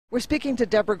We're speaking to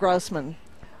Deborah Grausman,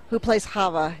 who plays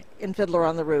Hava in Fiddler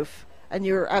on the Roof, and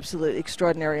you're absolutely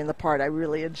extraordinary in the part. I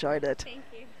really enjoyed it. Thank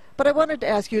you. But I wanted to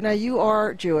ask you, now you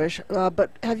are Jewish,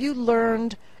 but have you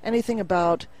learned anything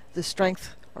about the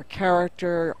strength or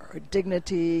character or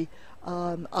dignity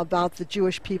about the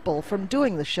Jewish people from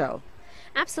doing the show?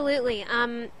 Absolutely.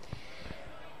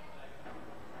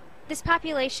 This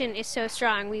population is so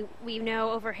strong. We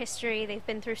know over history they've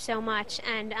been through so much,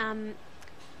 and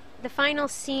the final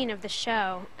scene of the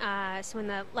show, so when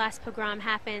the last pogrom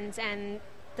happens and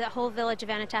the whole village of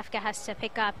Anatevka has to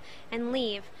pick up and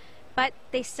leave, but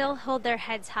they still hold their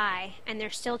heads high, and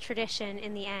there's still tradition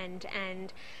in the end,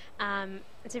 and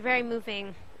it's a very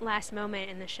moving last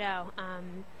moment in the show,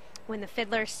 when the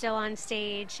fiddler's still on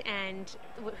stage and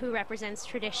who represents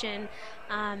tradition,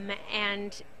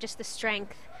 and just the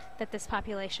strength that this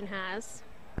population has.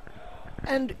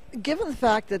 And given the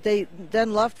fact that they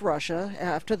then left Russia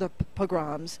after the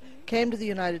pogroms, came to the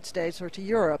United States or to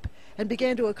Europe, and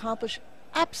began to accomplish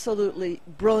absolutely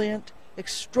brilliant,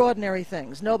 extraordinary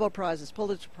things, Nobel Prizes,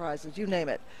 Pulitzer Prizes, you name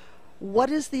it. What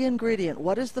is the ingredient?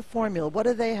 What is the formula? What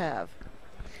do they have?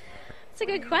 That's a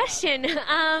good question.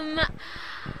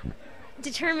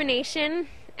 Determination,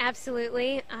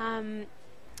 absolutely. And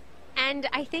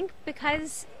I think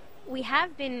because we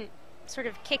have been sort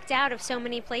of kicked out of so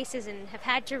many places and have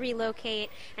had to relocate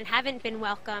and haven't been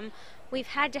welcome, we've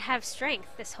had to have strength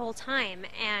this whole time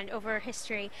and over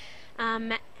history,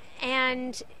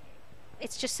 and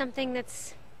it's just something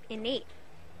that's innate.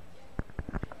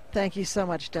 Thank you so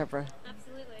much, Deborah. Absolutely.